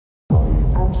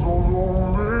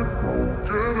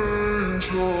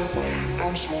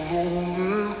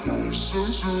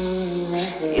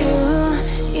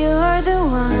You are the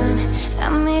one. I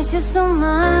miss you so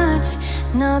much.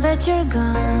 Now that you're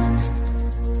gone,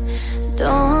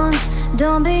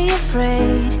 don't be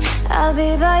afraid. I'll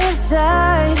be by your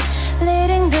side,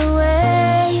 leading the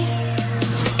way.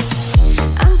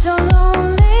 I'm so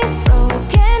lonely,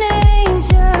 broken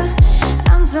angel.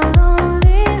 I'm so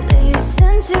lonely,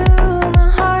 listen to my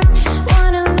heart.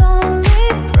 Want a lonely,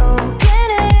 broken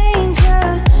angel.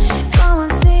 Go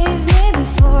and save me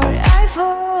before I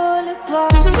fall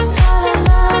apart.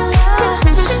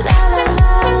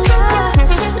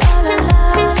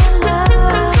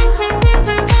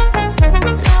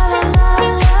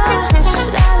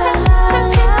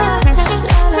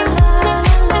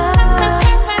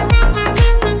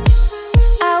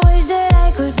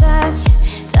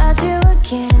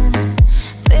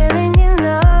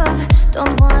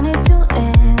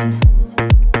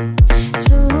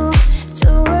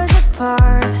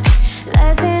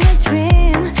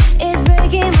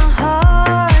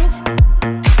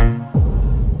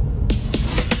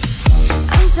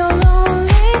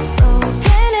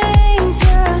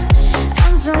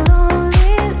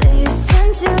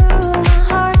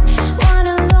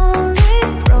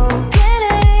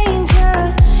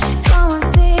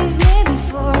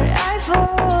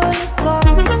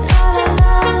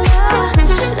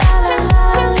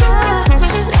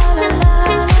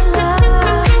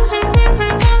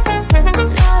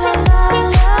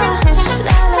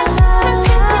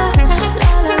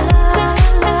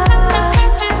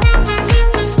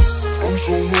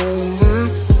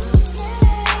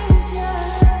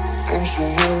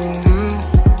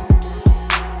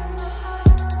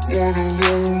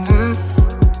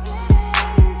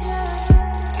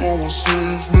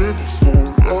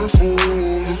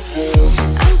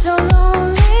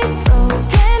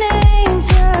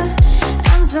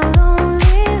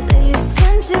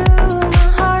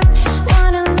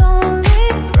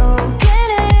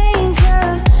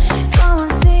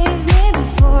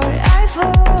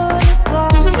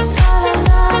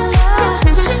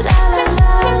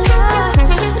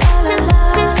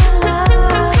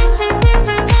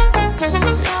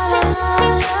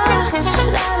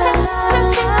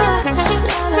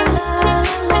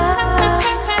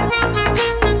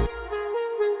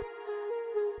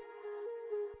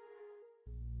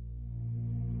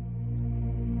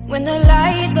 When the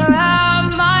lights are out,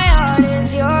 my heart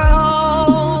is your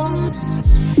home.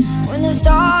 When the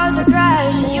stars are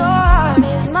crashing, your heart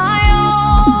is my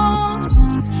own.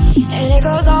 And it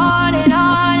goes on and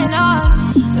on and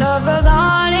on. Love goes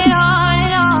on and on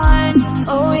and on.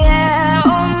 Oh yeah,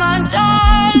 oh my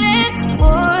darling,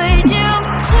 would you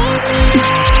take me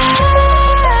away?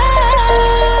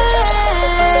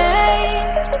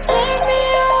 Take me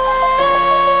away.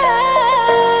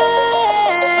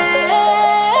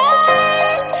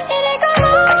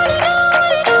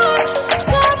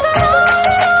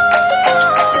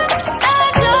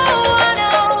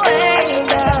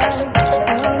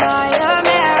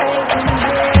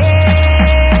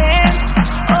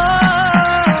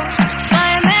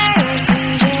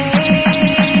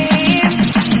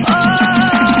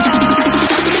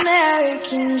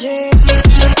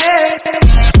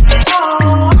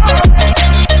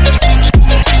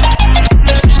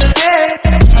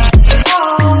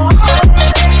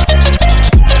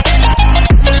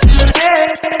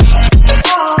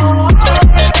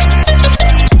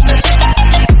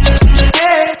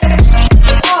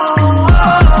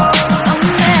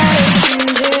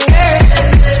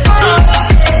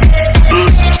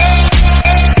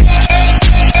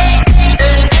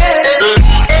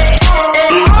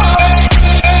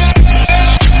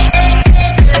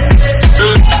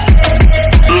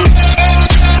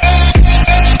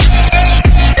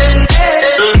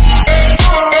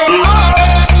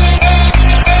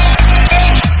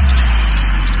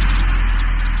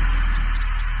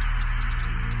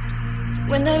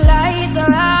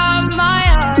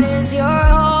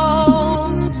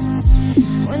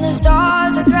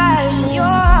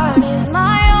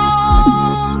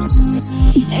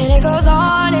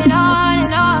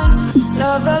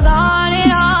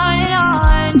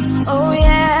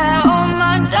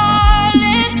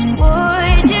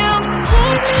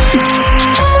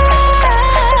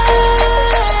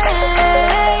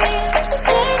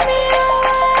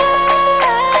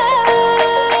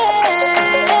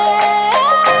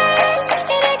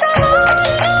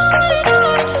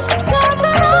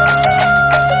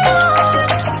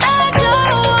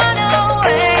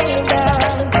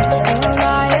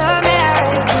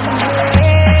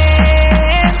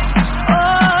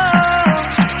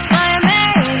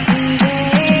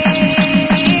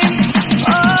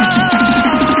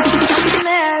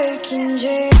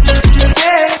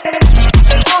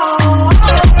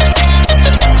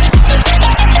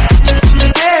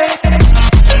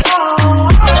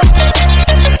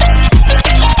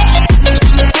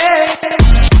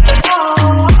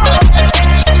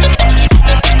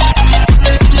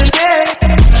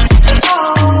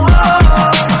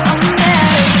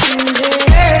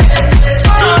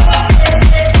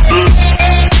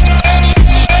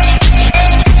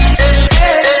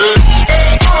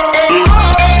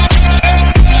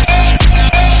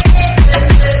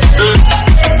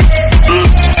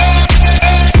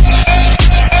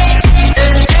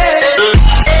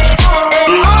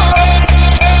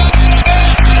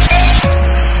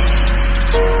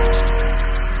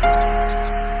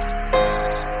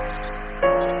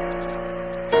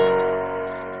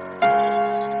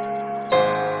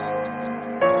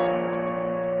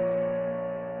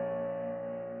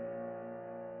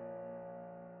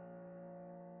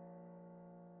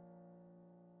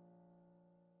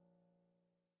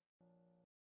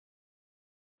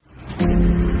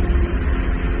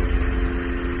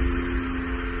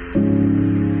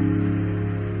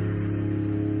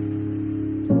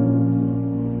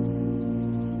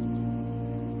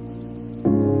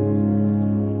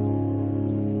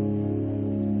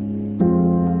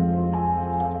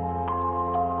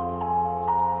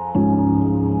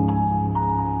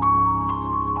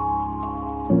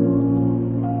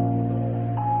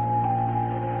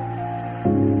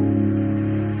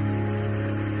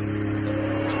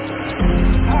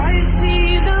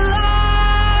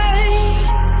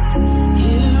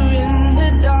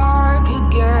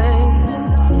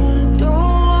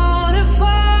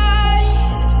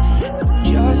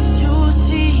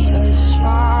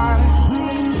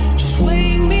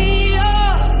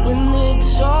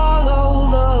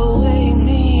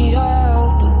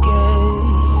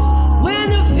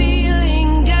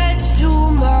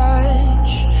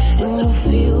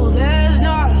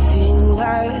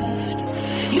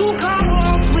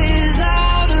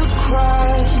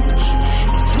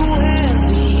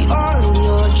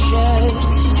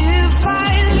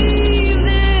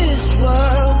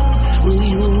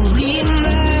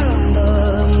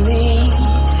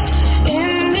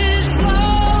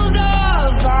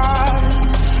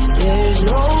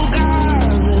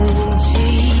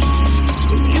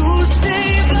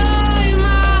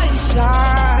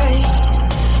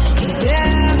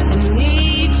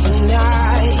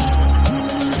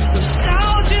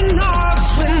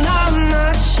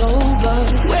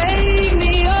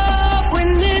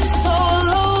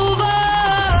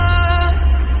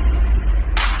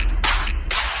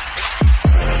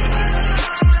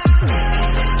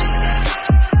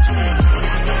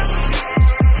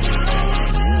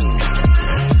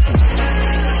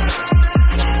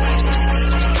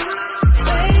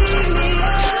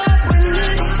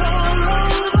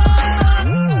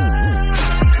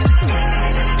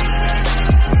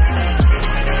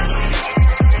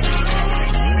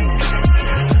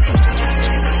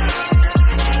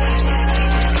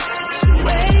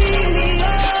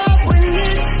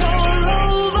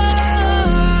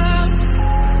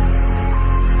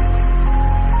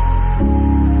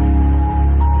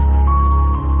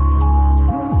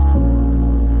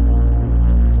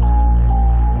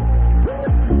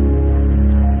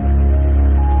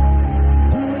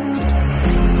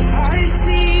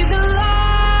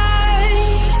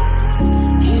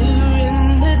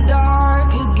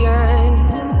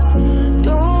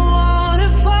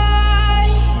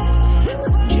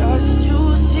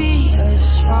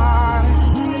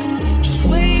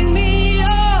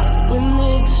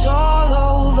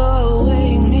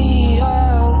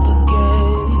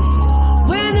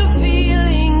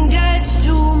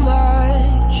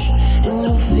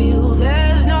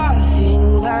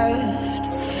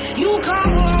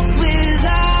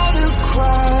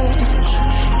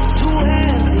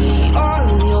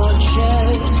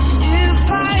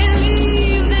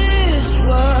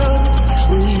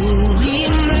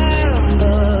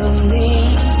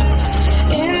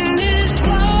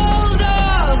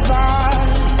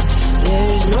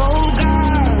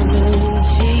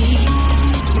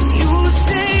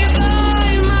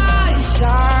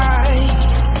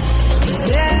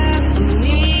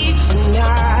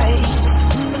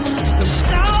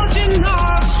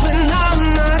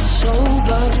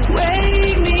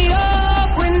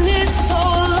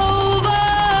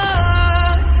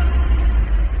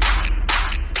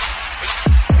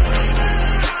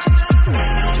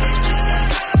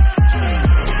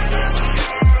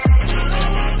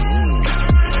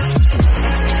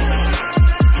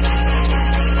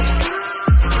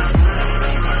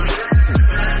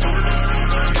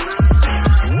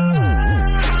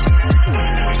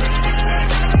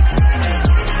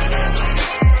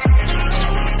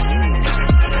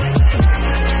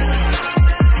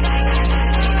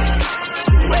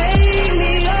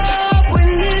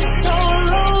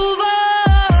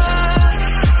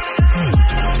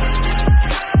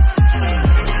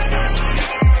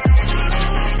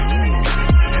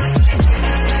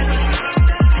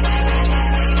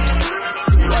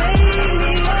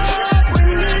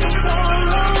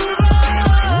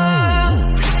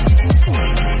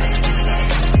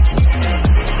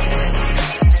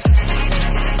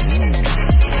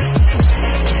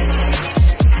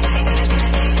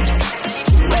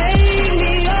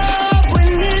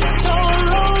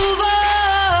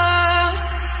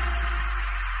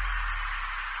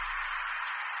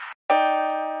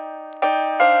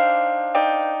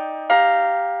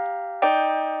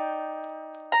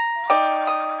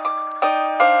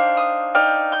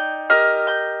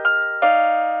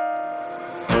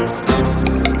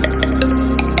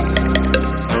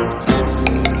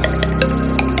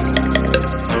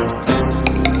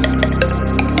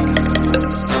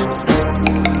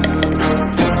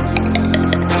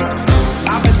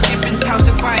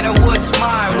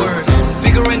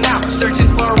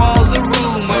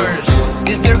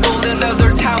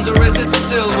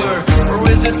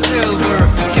 it silver?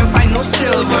 Can't find no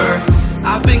silver.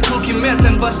 I've been cooking meth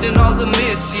and busting all the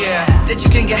myths, yeah. That you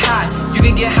can get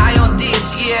high on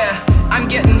this, yeah. I'm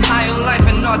getting high on life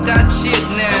and not that shit,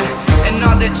 nah. And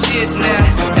not that shit,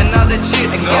 nah. And not that shit,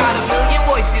 I got a million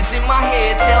voices in my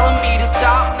head telling me to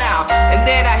stop now. And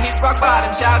then I hit rock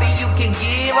bottom, shouting you can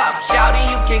give up. Shouting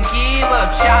you can give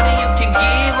up. Shouting you can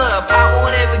give up. I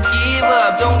won't ever give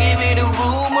up. Don't give me the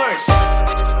rumors.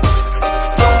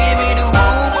 Don't give me the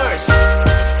rumors.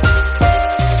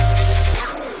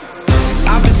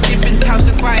 I've been skipping towns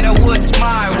to find out what's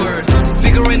my worth.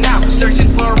 Figuring out, searching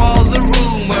for all the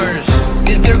rumors.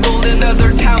 Is there gold in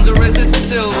other towns or is it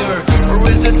silver? Or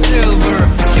is it silver?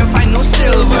 Can't find no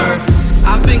silver.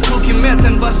 I've been cooking meth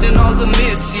and busting all the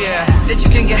myths, yeah. That you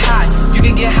can get high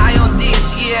on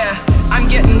this, yeah. I'm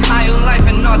getting high on life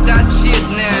and not that shit,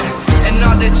 nah. And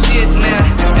not that shit, nah.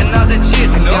 And not that shit,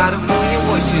 I got a million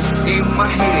voices in my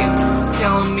head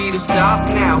telling me to stop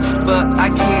now, but I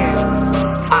can't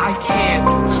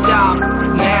stop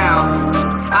now.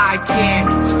 I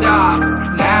can't stop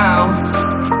now.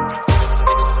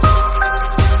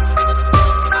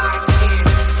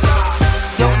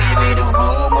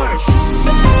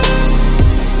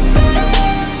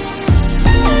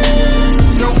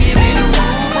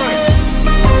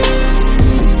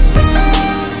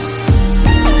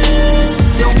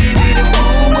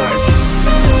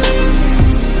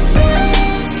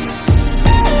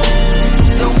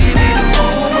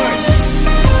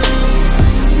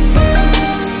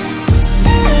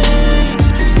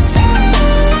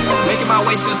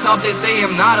 They say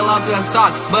I'm not allowed to have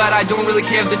thoughts, but I don't really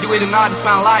care if they do it or not. It's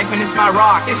my life and it's my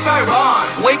rock. It's my rock.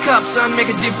 Wake up, son, make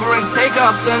a difference. Take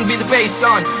off, son, be the face,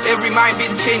 son. Every mind be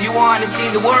the change you want to see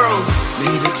in the world.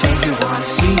 Be the change you want to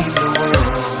see in the world.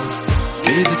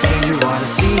 Be the change you want to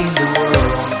see in the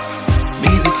world.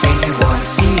 Be the change you want to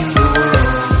see in the world.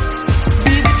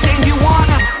 Be the change you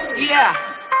wanna, yeah.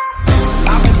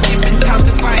 I've been skipping towns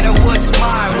to find out what's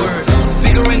my worth.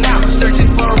 Figuring out,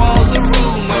 searching for all the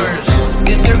rumors.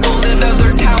 Is there gold in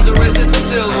other towns or is it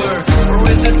silver? Or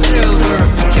is it silver?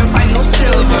 Can't find no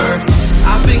silver.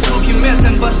 I've been cooking meth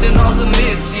and busting all the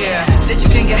myths, yeah. That you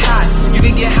can get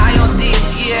high on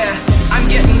this, yeah. I'm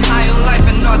getting high on life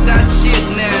and not that shit,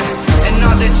 nah. And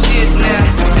not that shit, nah.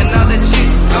 And not that shit,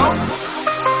 no.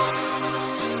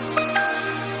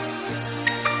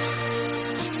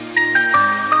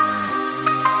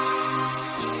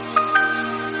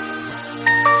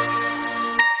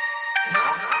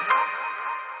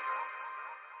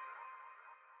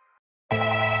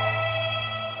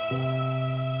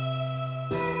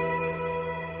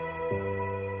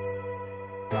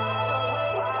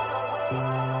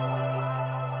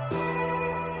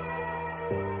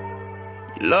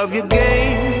 You love your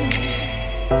games,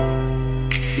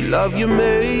 you love your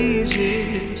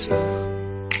mazes.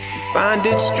 You find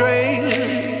it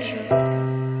strange,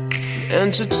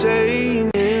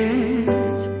 entertaining.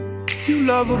 You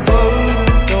love a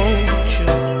bird, don't you?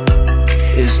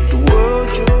 It's the world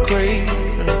you're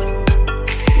craving.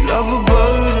 You love a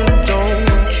bird,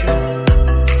 don't you?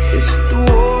 It's the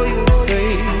war you're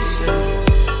facing.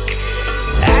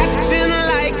 Acting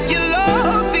like you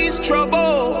love these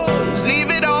troubles.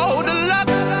 Leave it all to luck.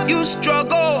 You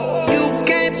struggle, you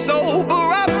can't sober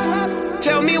up.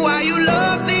 Tell me why you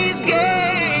love these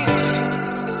games.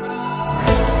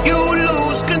 You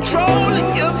lose control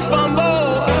and you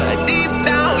fumble. Deep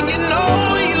down you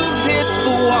know you've hit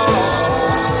the wall.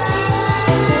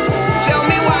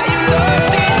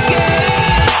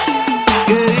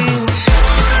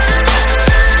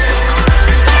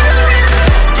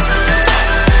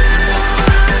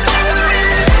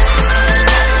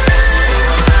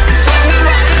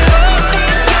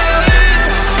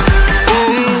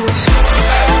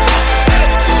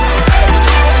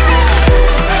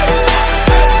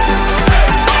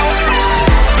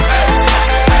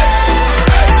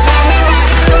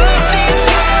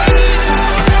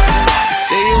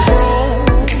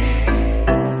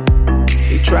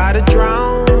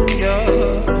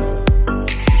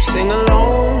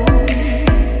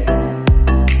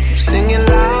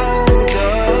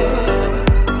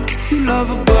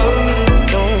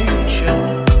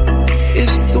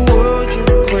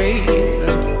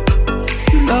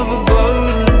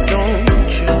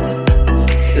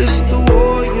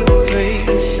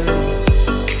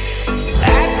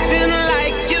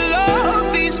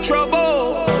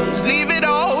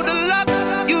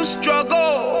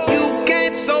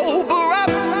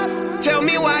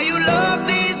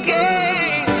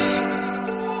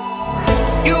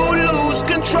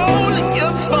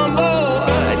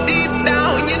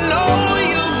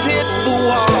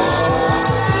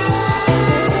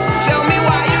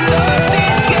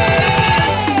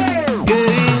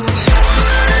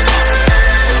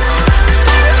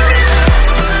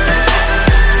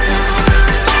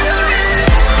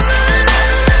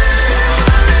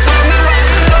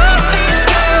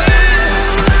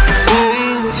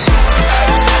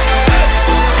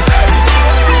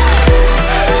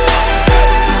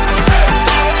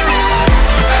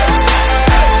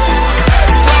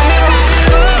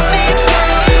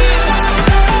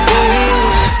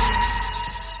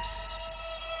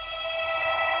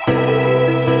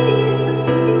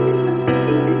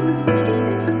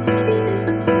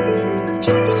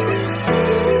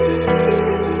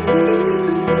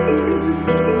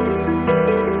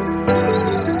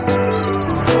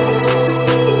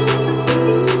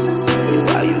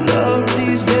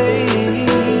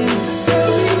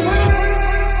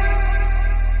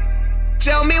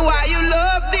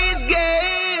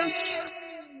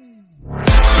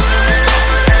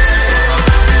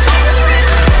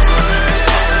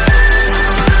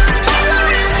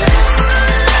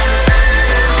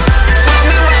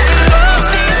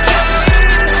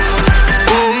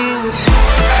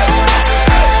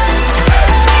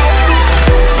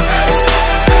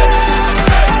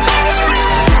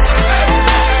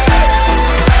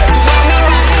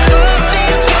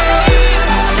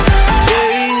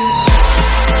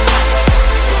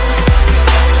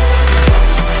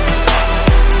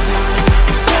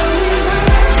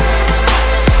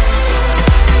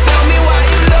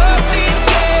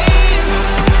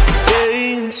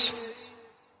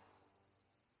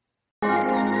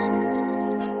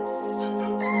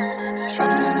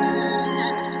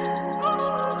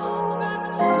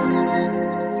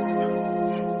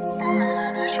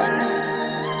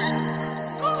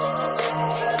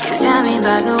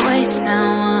 by the waist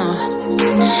now.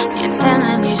 You're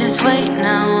telling me just wait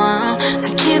now. I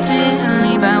can't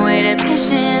believe I waited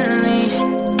patiently,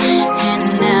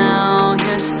 and now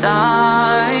you're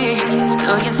sorry. So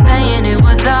you're saying it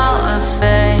was all a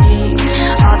fake,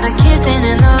 all the kissing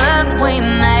and the love we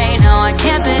made. No, I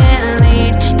can't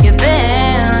believe you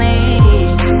barely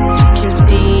can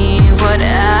see what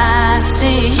I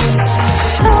see.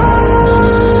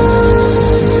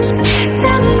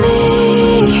 Tell me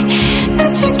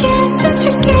that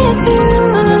you can't do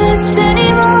this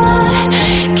anymore.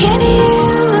 Can you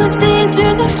see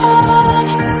through the fog?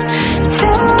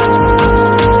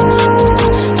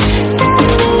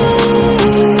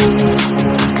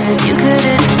 Cause you could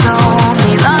have told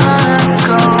me long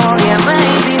ago, yeah, way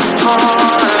before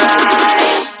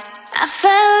I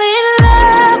fell in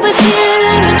love with you,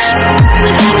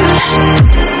 with you.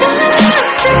 So in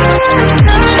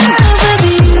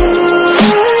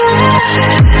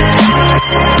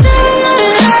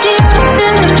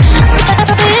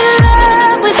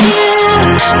love with you.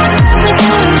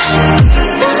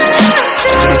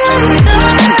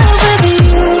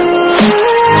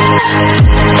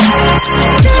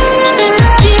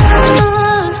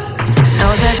 No,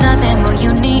 there's nothing more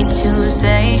you need to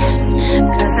say,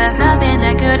 cause there's nothing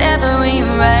that could ever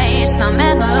erase my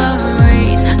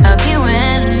memories of you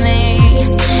and me.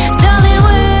 Darling,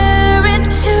 we're in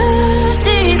too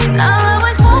deep. All I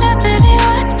always wanted, baby,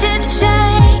 what did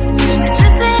change?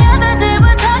 Just the other day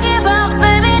we're talking about,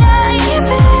 baby, now you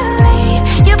believe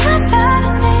you passed out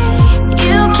of me.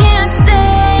 You can't say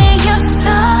you're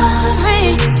sorry.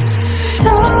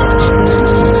 Don't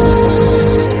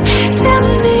tell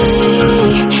me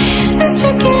that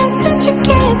you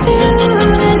can't do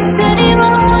this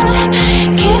anymore.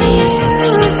 Can you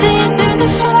see through the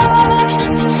fog?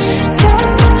 Don't tell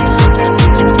me,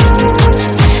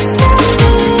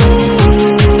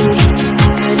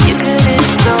 cause you could have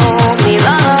told me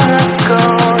long ago,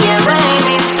 yeah, way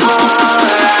before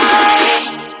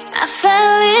I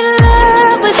fell in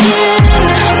love with you, with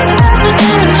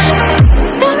you.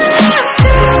 So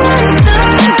in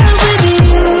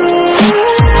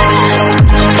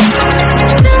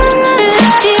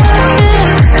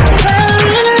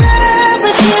love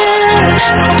with you.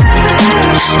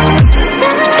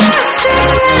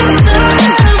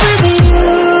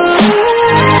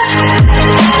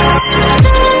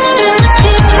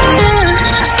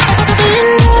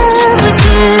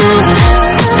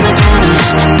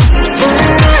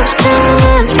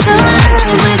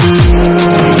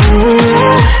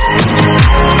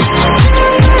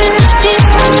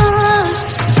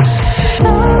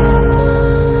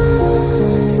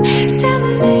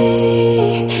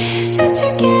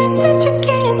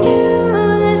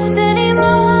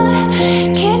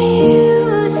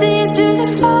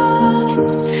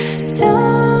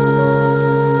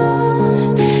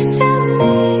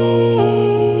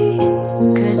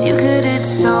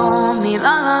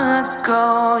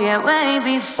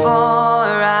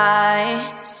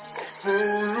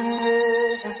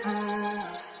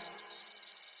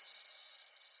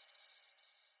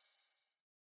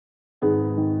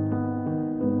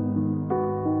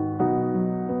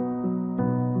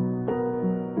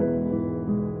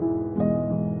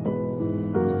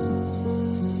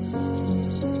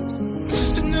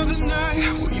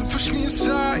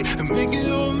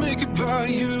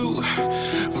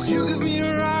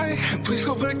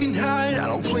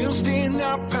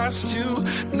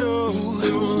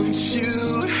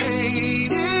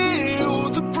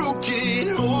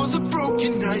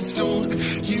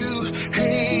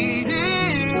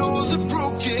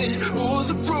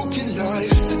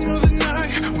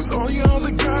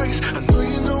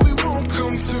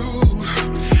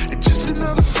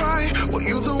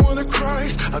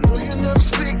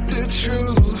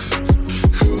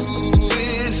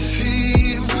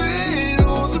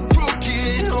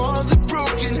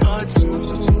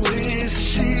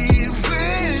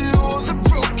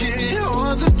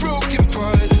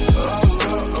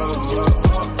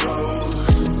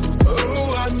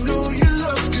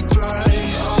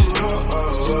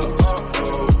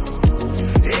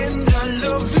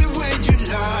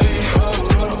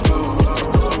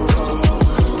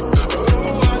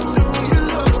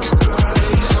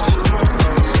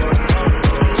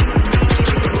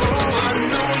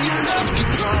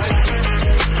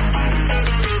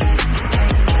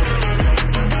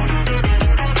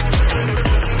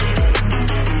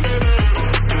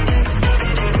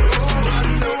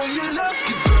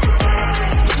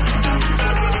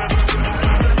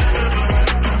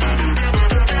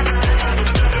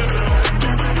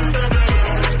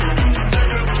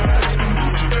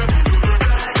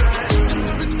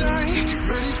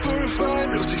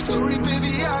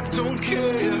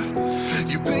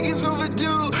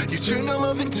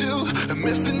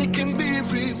 mess and it can be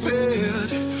repaired.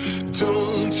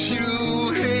 Don't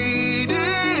you hate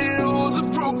it? All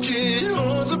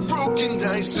the broken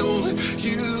nights. Don't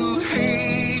you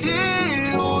hate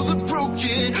it? All the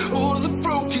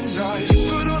broken lives.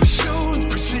 Put on a show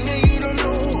and pretend that you don't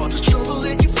know all the trouble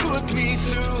that you put me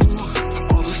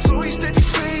through. All the stories that you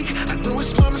fake, I know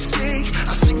it's my mistake.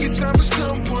 I think it's time for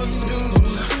someone new.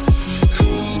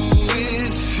 Who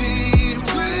is here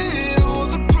with all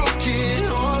the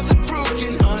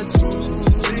broken hearts? Who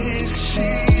is she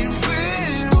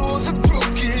with all the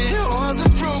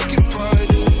broken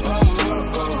parts?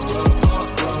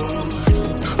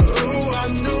 Oh, I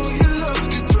know you love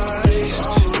goodbyes,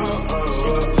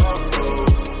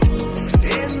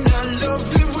 and I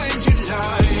love it when you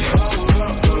lie.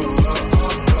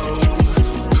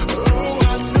 Oh,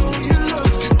 I know you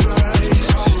love goodbyes.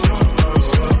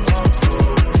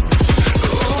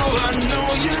 Oh, I know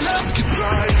you love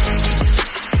goodbyes.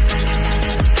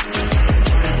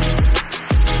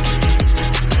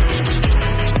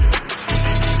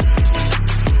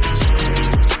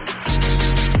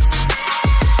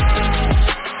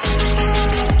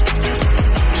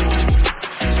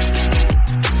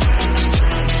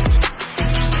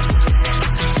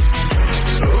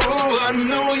 Oh, I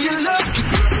know you love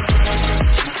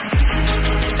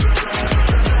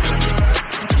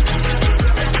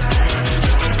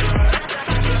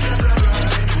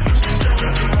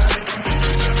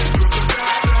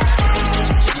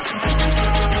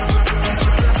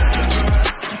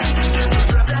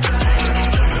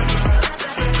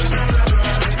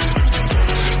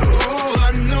Oh,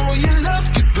 I know you love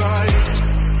goodbyes.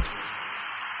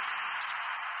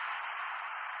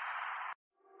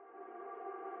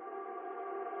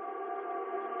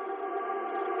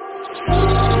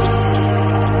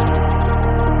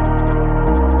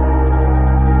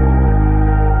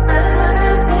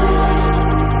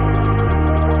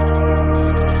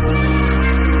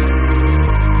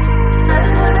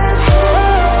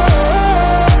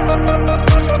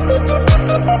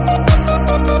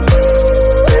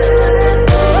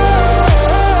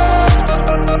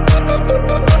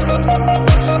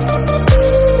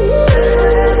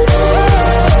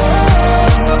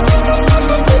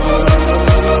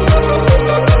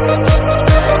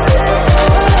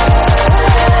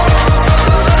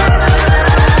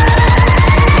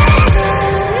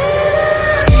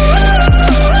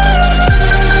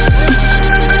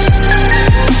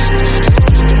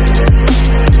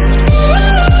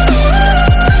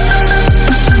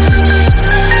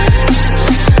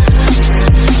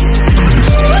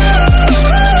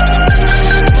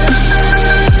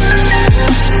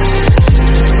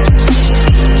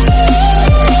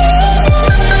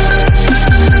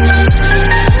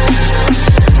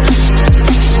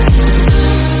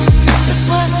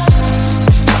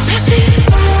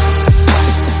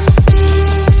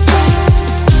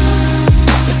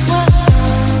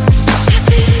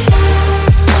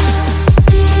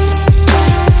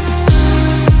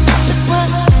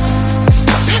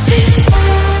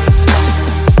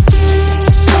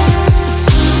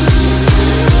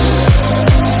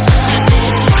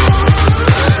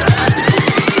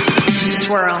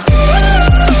 Swirl.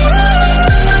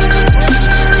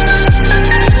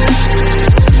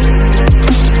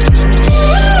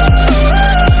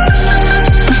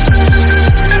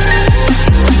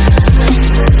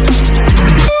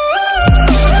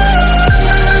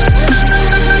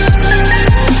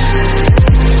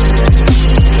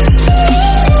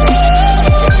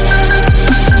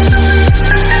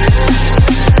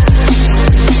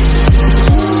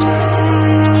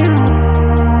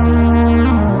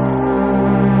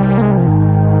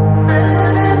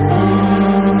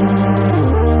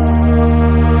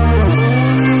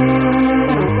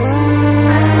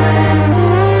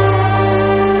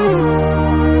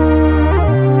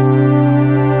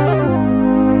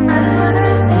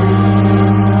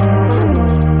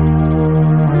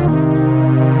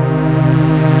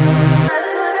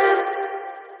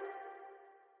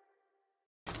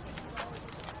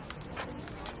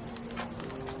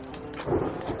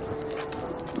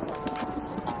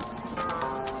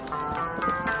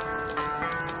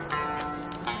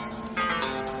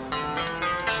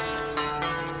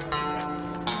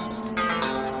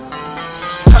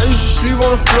 Sleep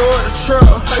on the floor at the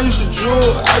trap. I used to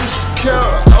jewel, I used to count.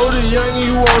 Older, young,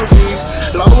 you wanna be.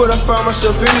 Long would I find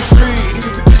myself in the street.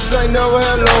 Bitches ain't never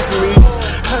had love for me.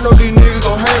 I know these niggas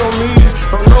gon' hate on me.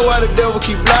 Don't know why the devil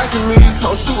keep blocking me.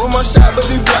 I'm shooting my shot, but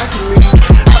they blocking me.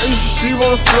 I used to sleep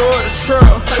on the floor at the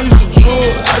trap. I used to jewel,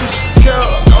 I used to count.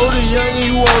 Older, young,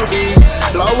 you wanna be.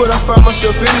 Long would I find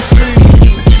myself in the street.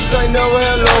 Bitches ain't never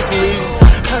had love for me.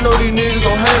 I I know these niggas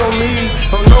gon' hate on me.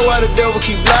 Don't know why the devil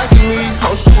keep blocking me.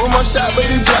 I'm shooting my shot, but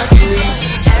he blocking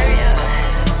me.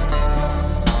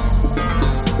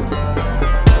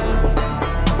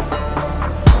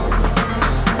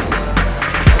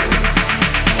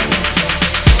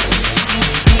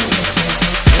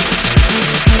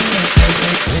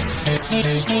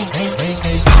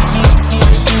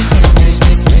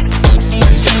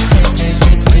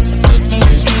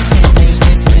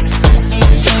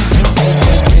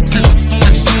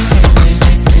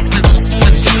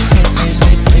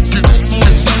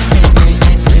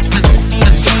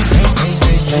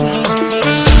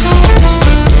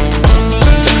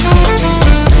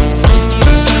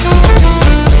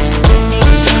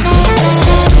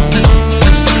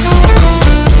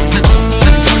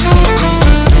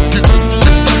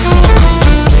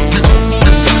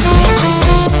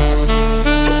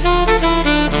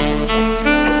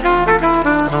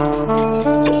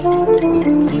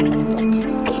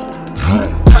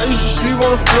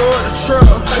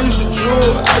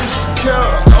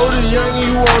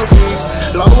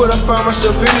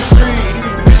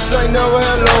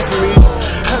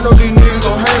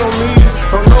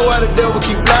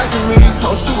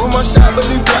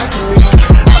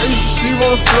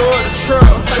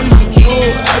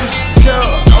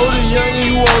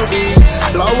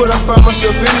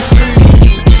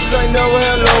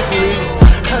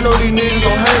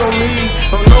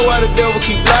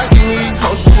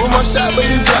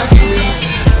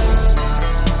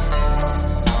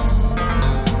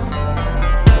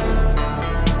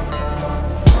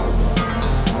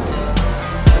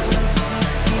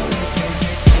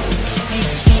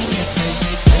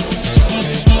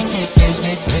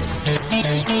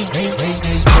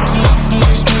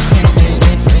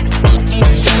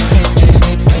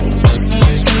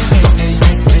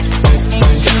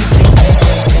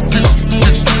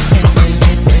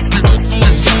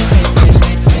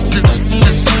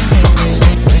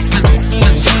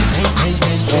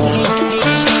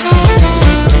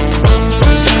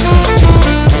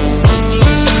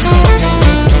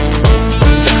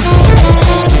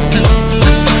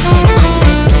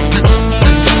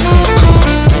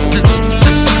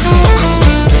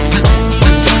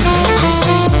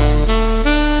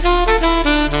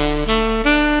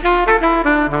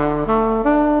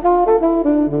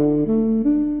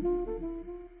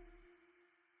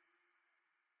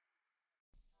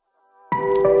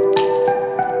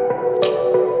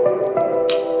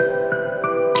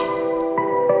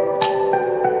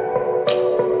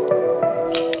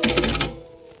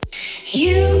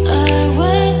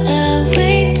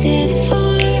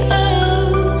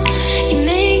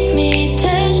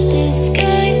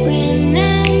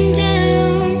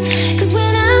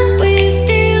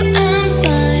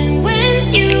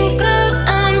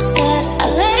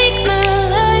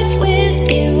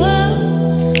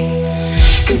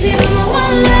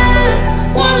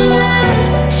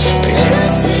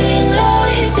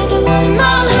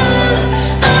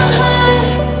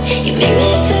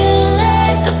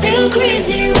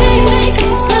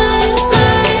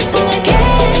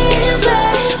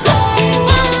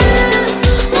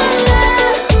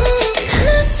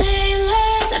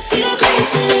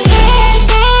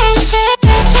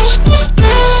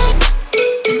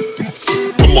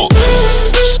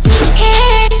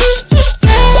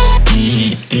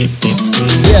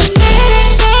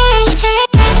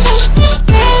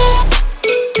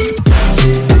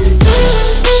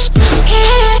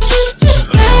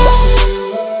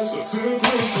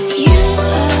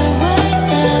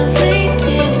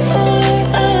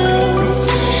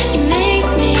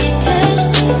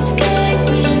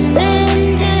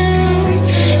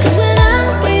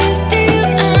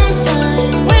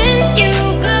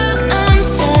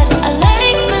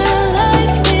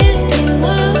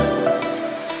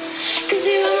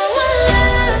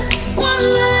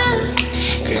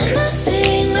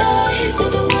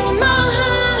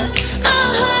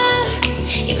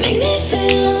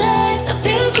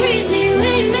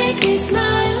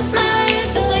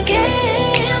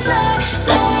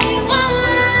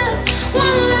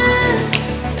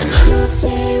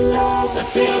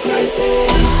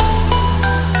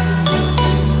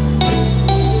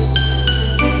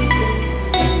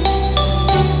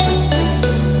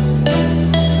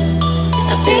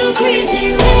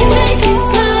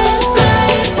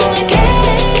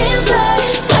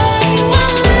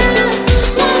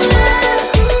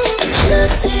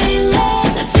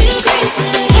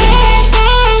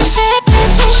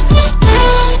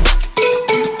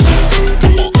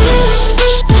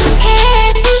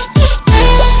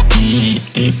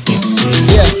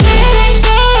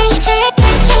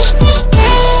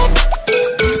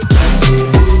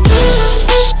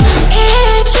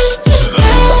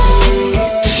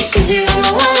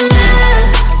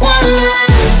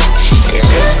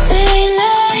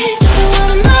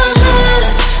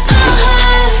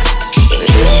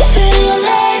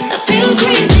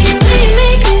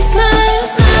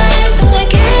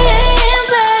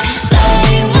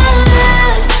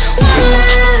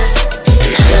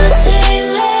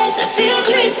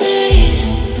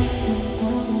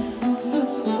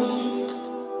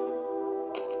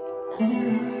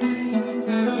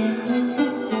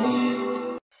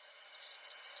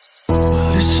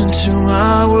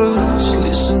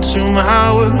 to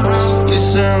my words,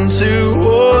 listen to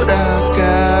what I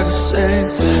gotta say.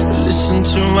 Listen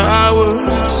to my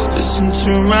words, listen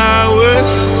to my words.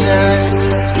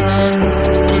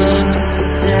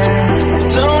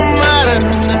 Don't matter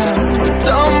now,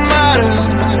 don't matter,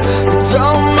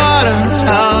 don't matter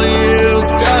how you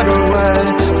got away.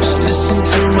 Just listen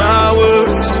to my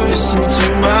words, listen to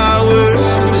my words,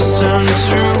 listen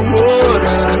to what I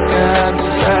gotta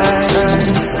say.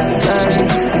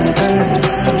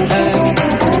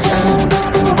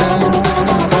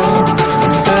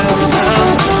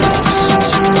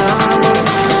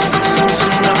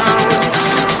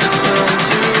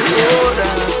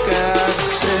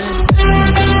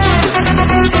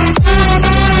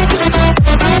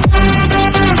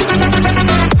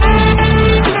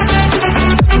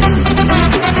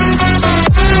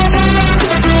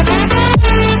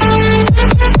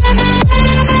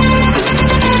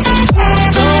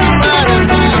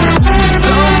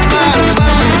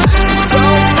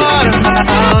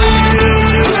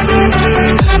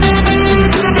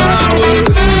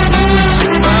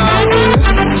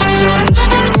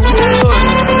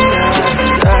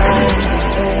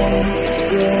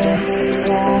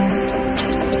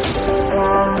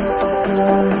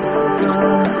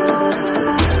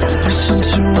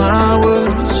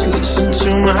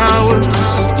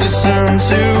 Listen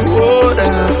to what I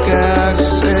gotta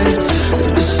say.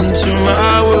 Listen to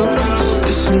my words,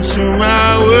 listen to my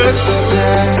words.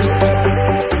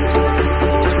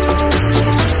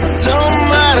 Don't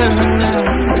matter now,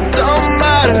 don't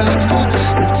matter,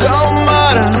 don't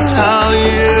matter how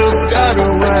you got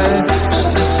away. Just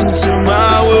listen to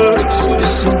my words,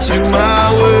 listen to my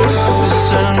words,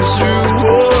 listen to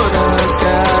what I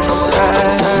gotta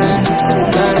say.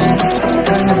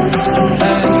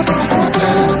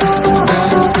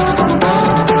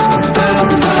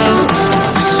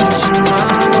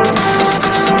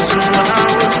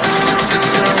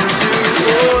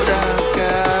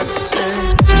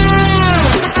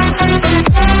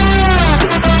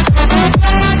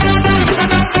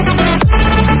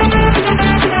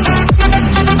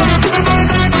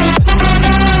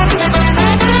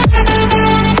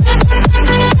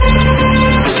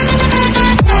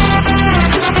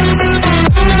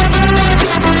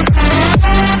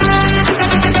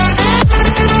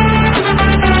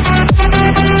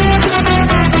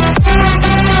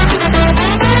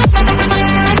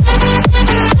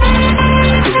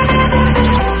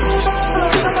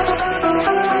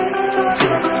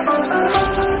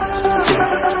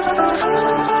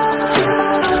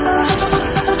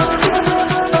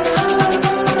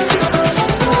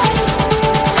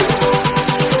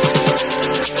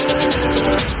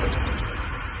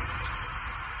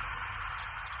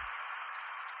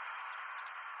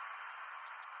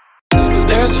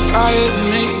 There's a fire in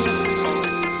me,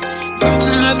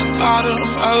 burning at the bottom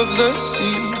of the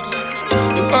sea.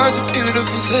 It was a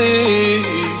beautiful thing.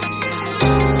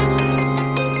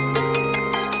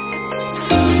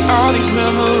 All these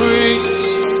memories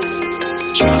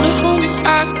trying to hold me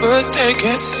back, but they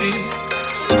can't see.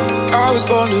 I was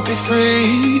born to be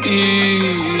free.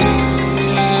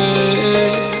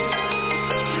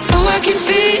 Oh, I can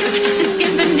feel the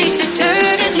skin beneath the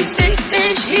dirt and these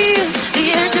 6-inch heels. The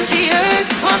edge of the earth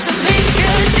wants to make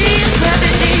a deal.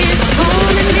 Gravity is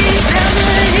pulling me down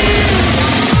the hill.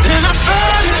 Then I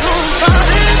found it on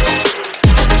fire.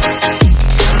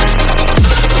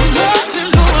 I'm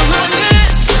running on my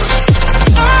neck.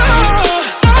 Oh,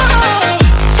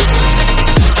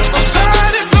 I'm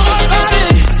fighting for my body.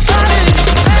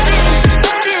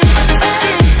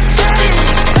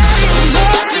 I'm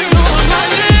running on my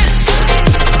neck.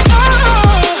 Oh,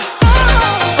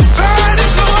 I'm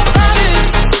fighting for my body.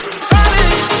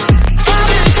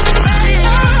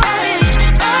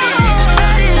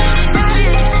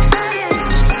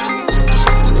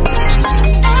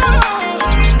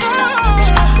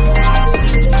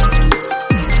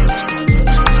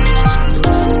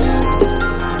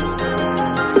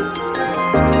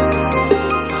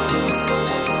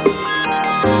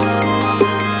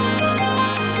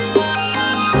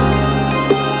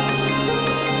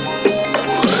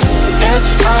 There's a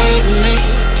fire in me,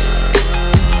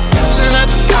 melting at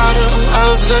the bottom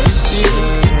of the sea.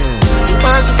 It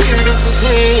was a beautiful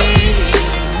thing.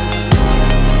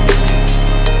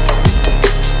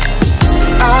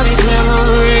 All these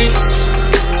memories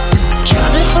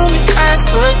trying to hold me back,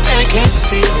 but they can't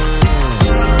see.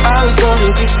 I was born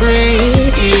to be free.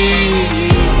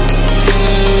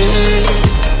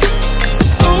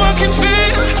 Oh, I can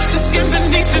feel the skin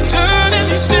beneath the dirt and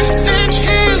these 6-inch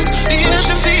heels. The edge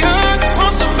of the earth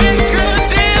wants to make a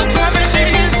deal. Gravity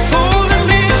is pulling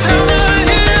me down the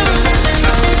hills.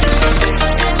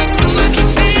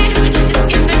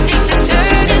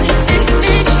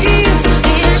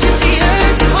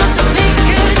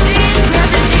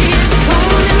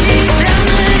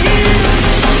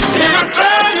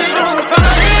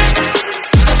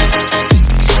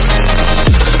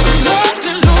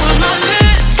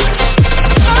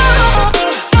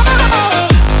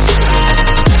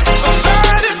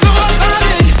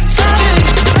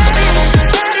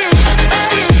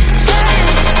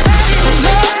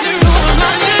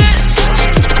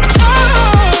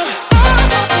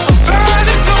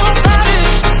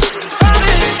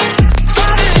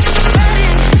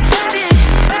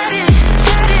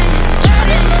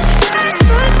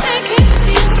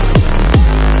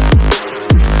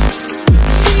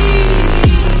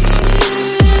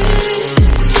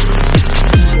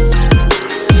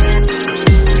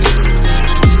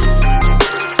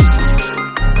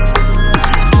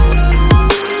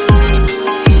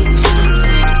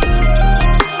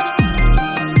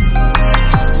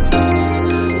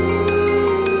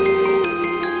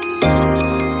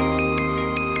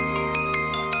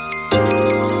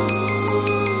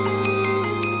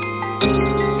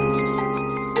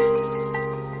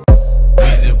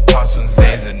 some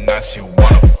Zans and now she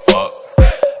wanna fuck.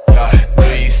 Yeah,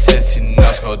 360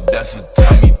 nuts go, that's a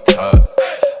tummy tuck.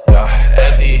 Yeah,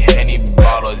 empty Henny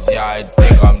bottles, yeah, I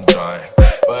think I'm drunk.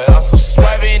 But I'm so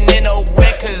swerving in the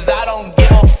wind, cause I don't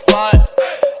give a fuck.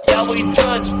 Yeah, we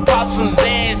just pop some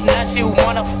Zans, now she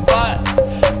wanna fuck.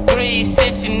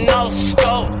 360 no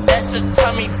scope, that's a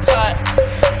tummy tuck.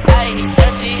 Ayy,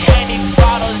 empty Henny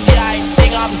bottles, yeah, I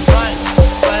think I'm drunk.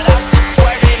 But I'm so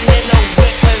swerving in the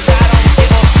wind, cause I don't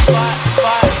give a fuck.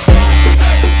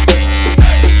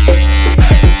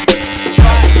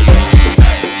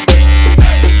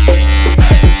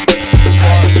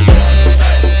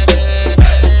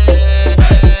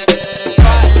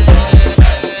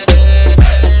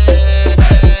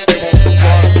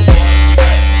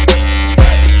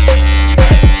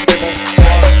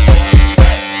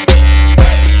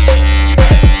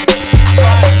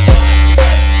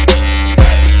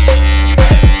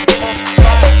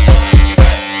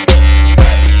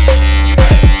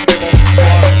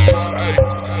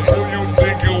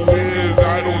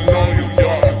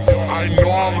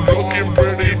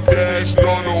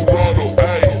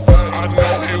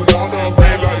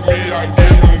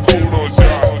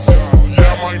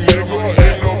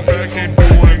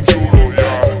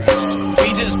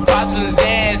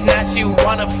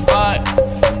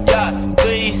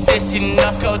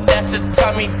 That's a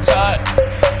tummy tuck.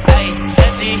 Ayy,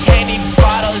 empty Henny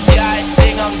bottles, yeah, I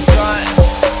think I'm drunk.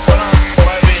 But I'm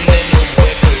swerving in the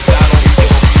whip, cause I don't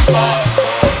give a fuck.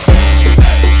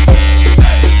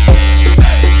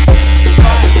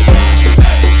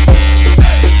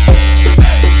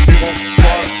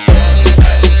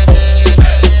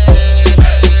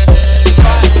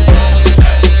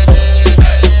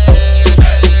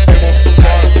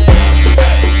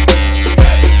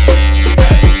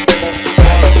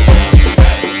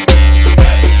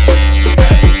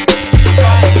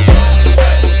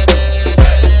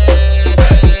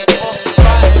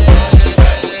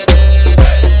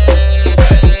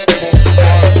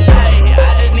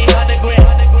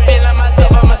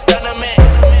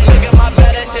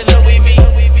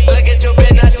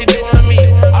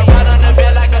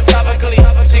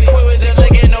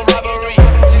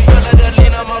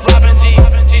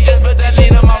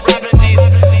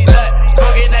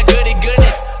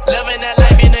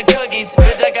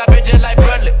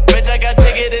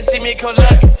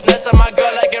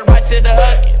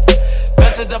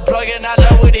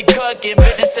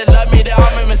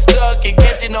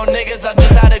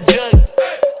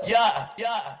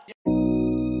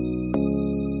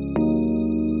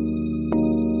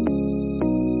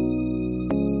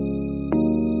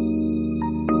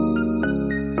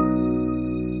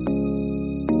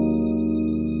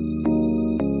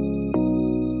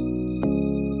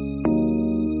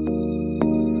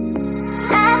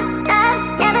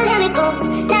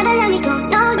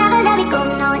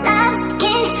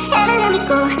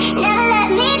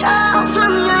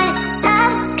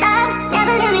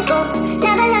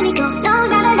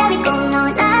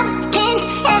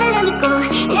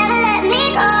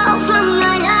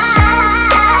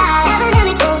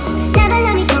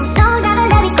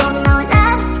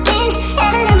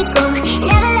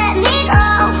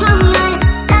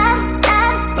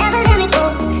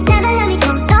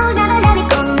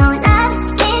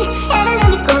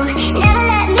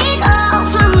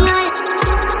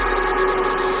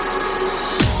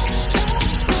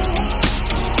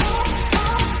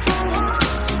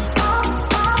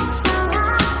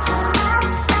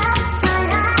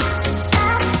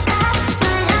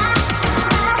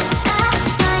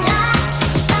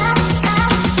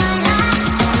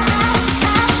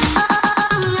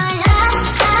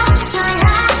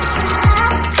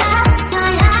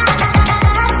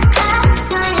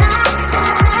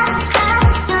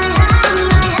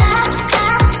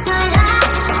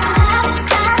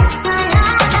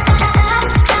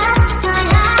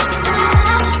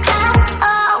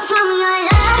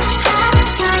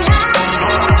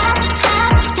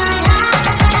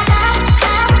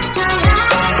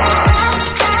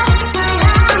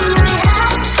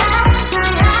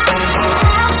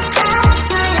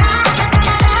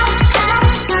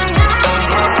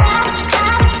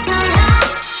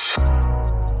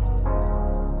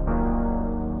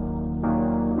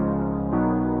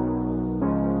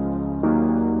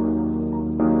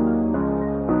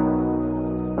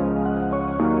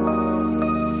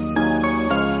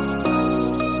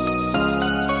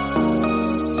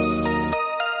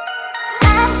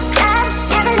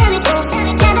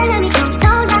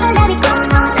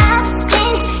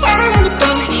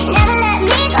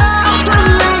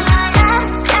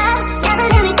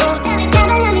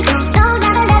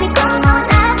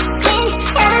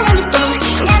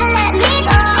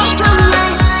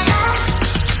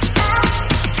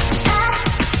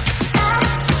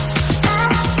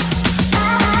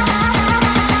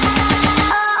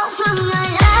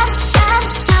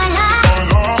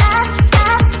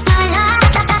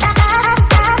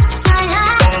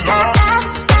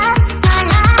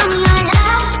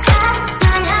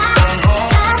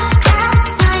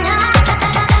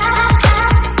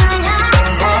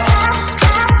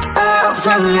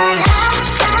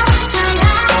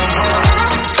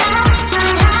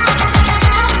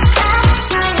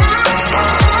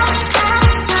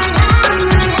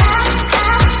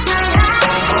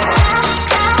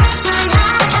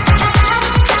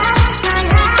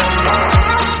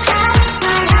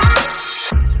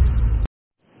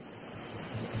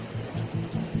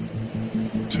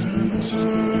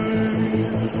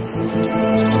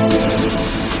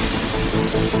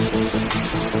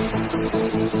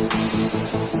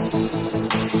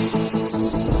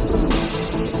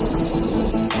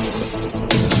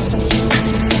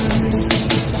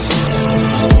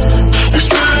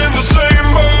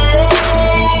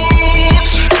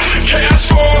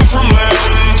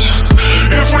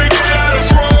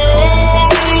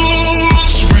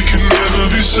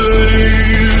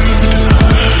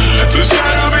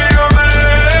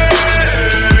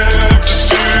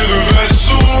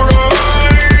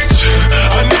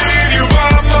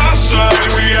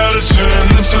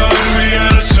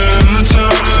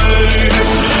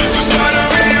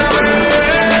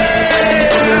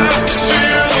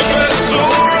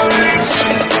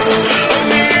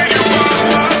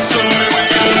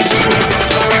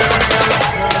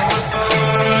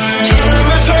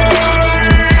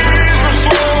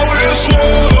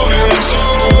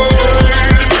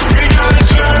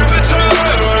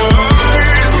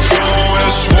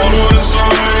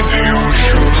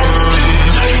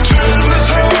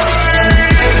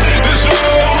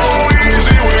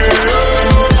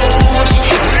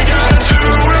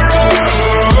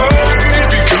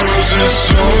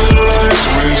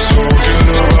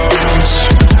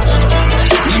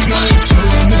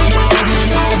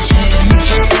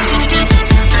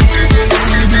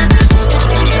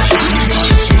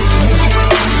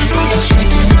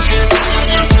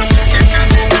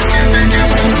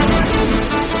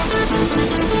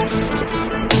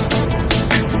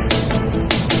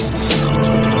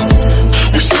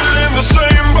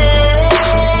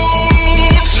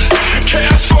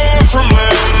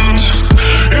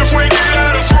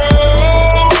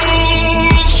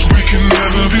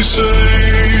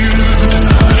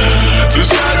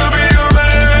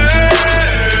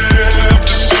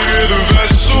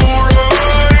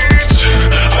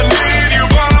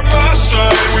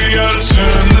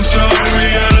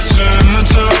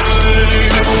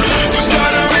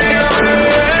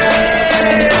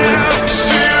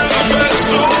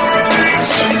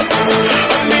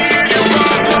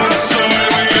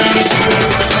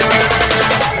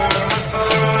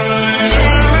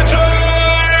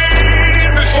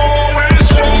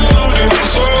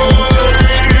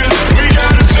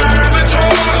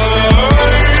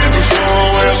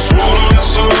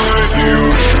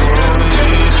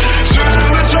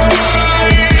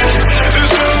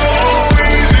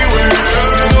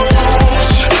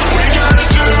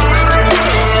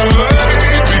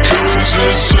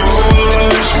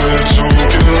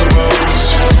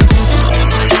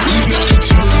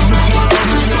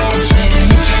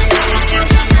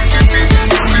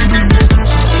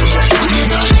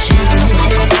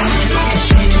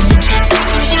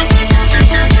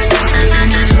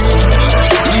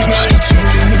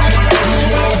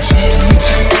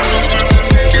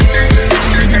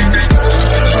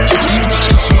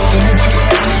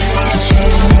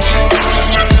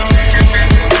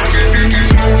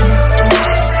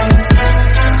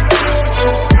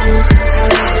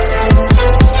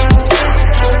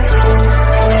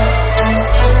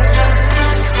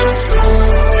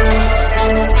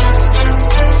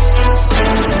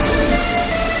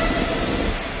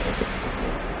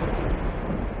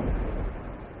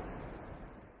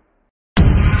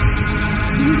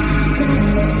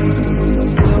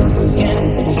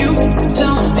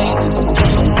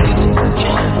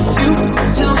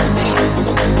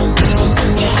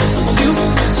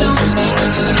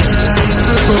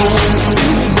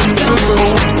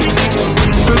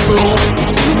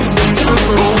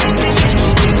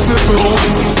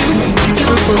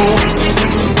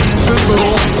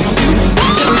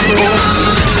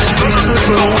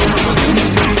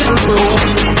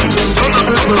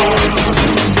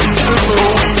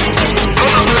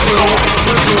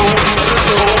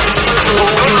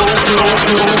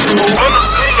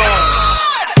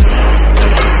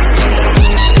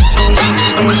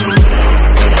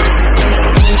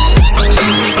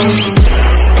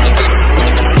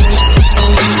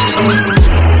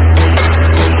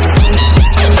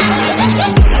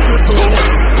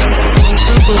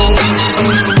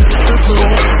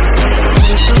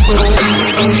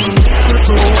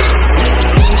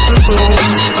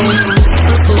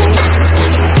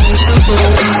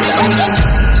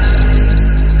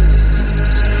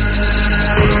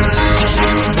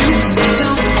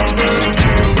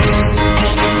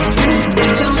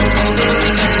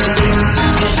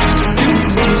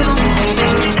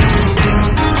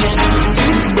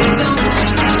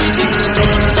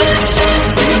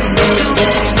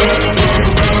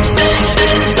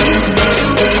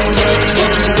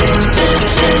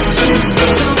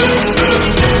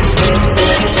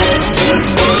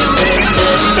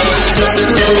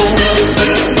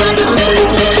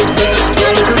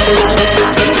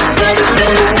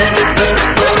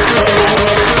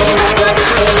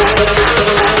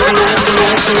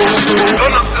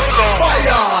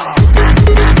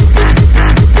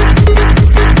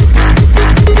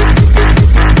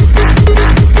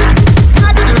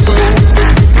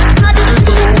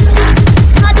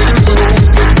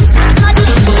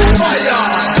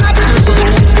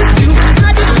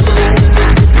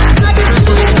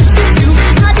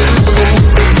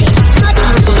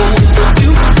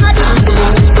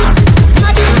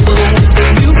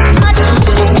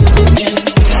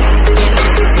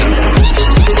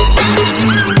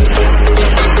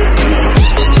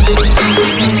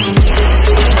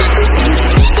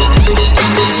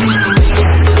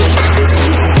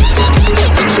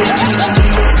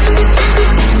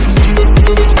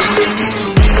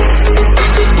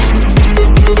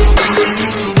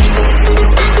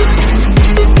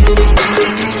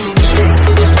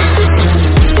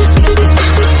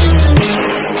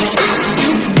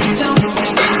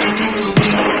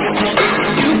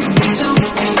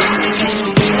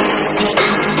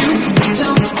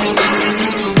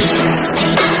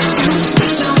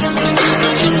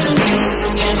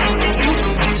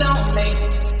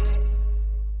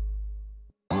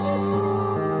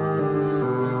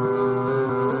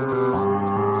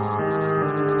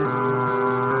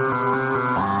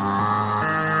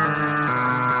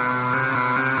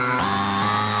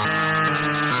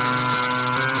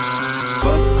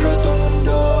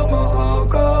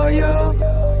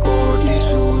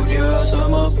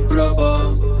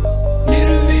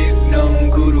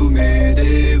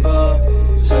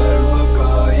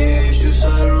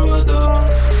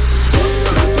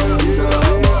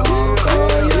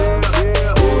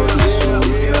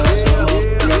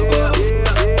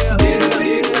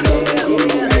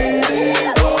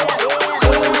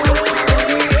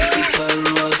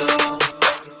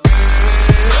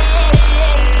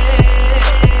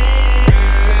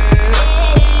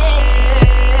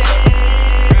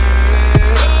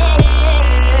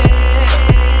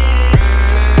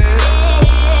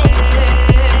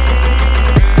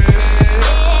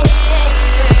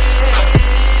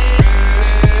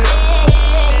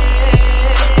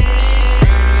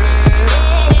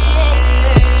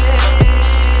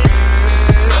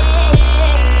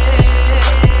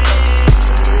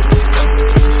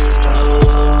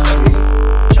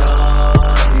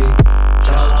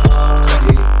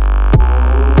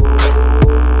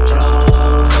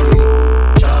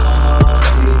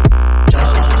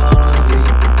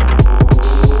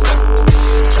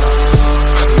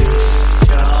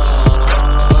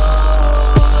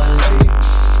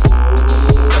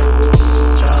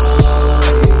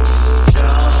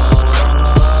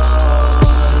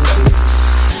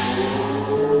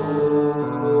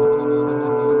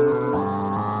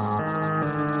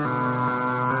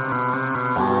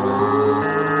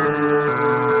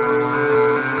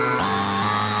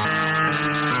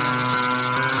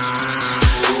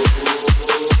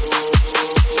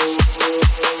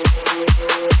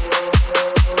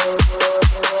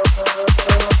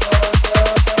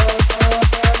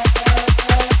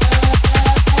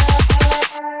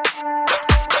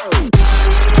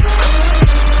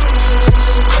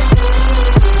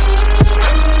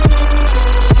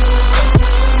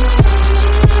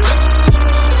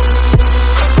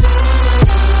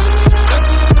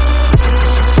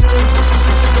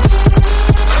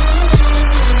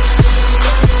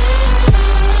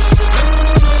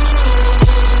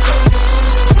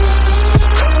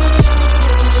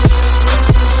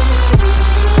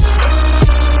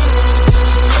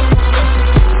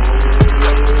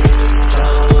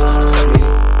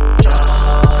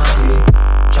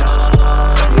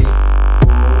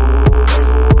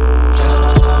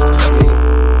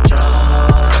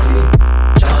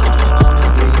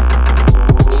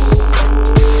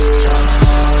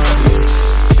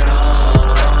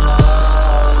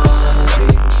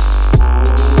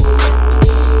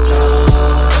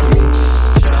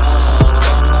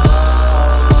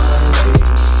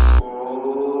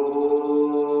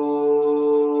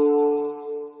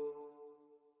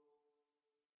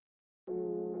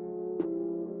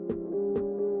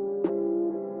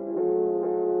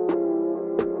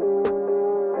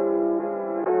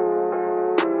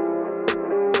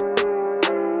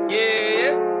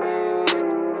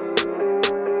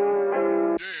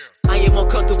 am more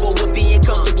comfortable with being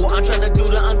comfortable. I'm trying to do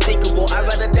the unthinkable. I'd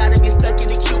rather die than be stuck in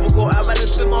the cubicle. I'd rather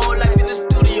spend my whole life in the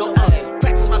studio.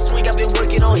 Practice my swing, I've been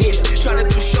working on hits. Trying to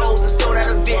do shows and sold out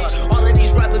events. All of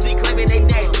these rappers be claiming they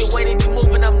next. The way they be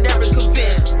moving, I'm never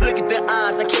convinced. Look at the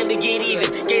odds, I came to get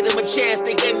even. Gave them a chance,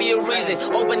 they gave me a reason.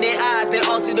 Open their eyes, they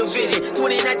all see the vision.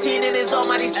 2019 and it's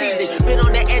almighty season. Been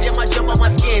on the edge of my jump on my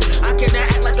skin. I cannot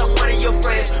act like I'm one of your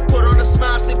friends. Put on a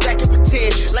smile, sit back and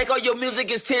pretend like all your music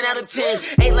is 10 out of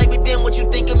 10. Ain't like me then, what you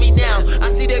think of me now?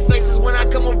 I see their faces when I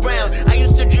come around. I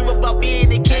used to dream about being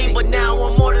the king, but now I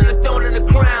want more than a throne and a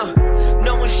crown.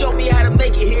 No one showed me how to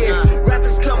make it here.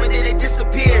 Rappers coming, then they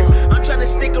disappear. I'm trying to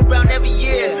stick around every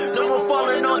year. No more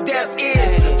falling on deaf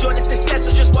ears. Join the success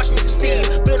or just watch me succeed.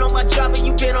 Been on my job and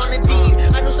you been on Indeed.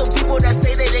 I know some people that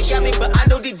say that they got me, but I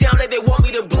know deep down that they want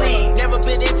me to bleed. Never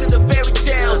been into the fairy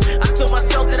tales. I told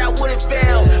myself that I wouldn't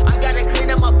fail. I gotta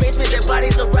clean up my basement. Dead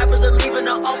bodies of rappers are leaving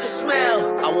an awful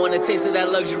smell. I want a taste of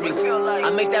that luxury. I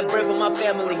make that bread for my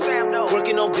family.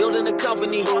 Working on building a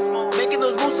company. Making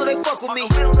those moves so they fuck with me.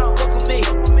 Fuck with me.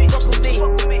 Fuck with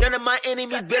me. None of my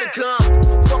enemies better come.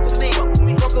 Fuck with me.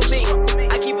 Fuck with me.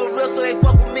 I keep it real so they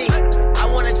fuck with me. I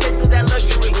want a taste of that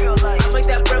luxury. I make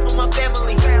that bread for my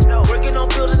family. Working on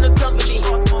building a company.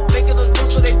 Making those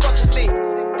moves so they fuck with me.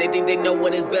 They think they know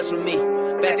what is best for me.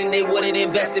 Back then they wouldn't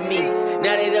invest in me.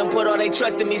 Now they done put all they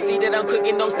trust in me. See that I'm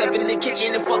cooking, don't step in the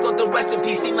kitchen and fuck up the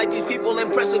recipe. Seem like these people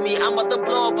impressed with me. I'm about to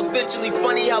blow up eventually.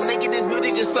 Funny how making this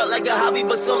music just felt like a hobby,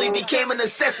 but slowly became a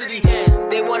necessity.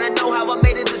 They wanna know how I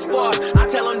made it this far. I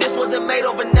tell them this wasn't made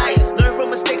overnight. Learn from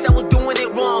mistakes, I was doing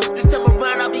it wrong. This time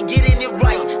around I'll be getting it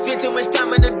right. Spend too much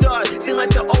time in the dark. Seem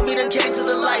like the old me done came to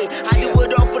the light. I do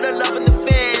it all for the love and the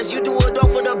fans. You do it all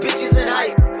for the bitches and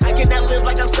hype. I cannot live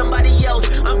like I'm somebody else.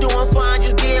 I'm doing fine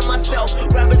just being myself.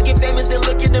 Rappers get famous, they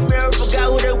look in the mirror, forgot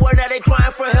who they were, now they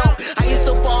crying for help. I used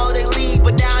to follow they lead,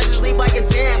 but now I just lead by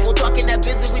example. Talking that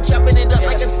business, we chopping it up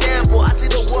like a sample. I see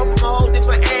the world from a whole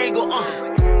different angle.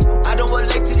 I don't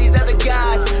relate to these other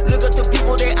guys. Look up to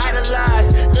people they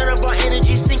idolize. None of our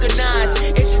energy synchronized.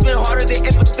 It's just been harder to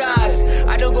empathize.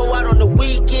 I don't go out on the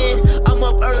weekend. I'm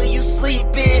up early, you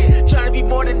sleeping. Trying to be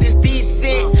more than this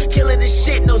decent. Killing this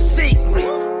shit, no secret.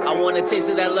 I want a taste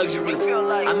of that luxury.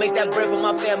 I make that bread for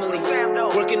my family.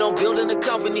 Working on building a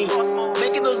company.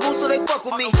 Making those moves so they fuck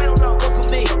with me. Fuck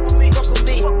with me. Fuck with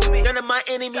me. None of my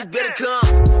enemies better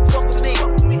come. Fuck with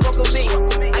me. Fuck with me.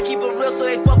 I keep it real so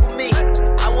they fuck with me.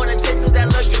 I want a taste of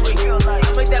that luxury.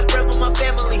 I make that bread for my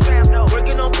family.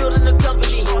 Working on building a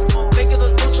company. Making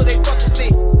those moves so they fuck with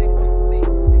me.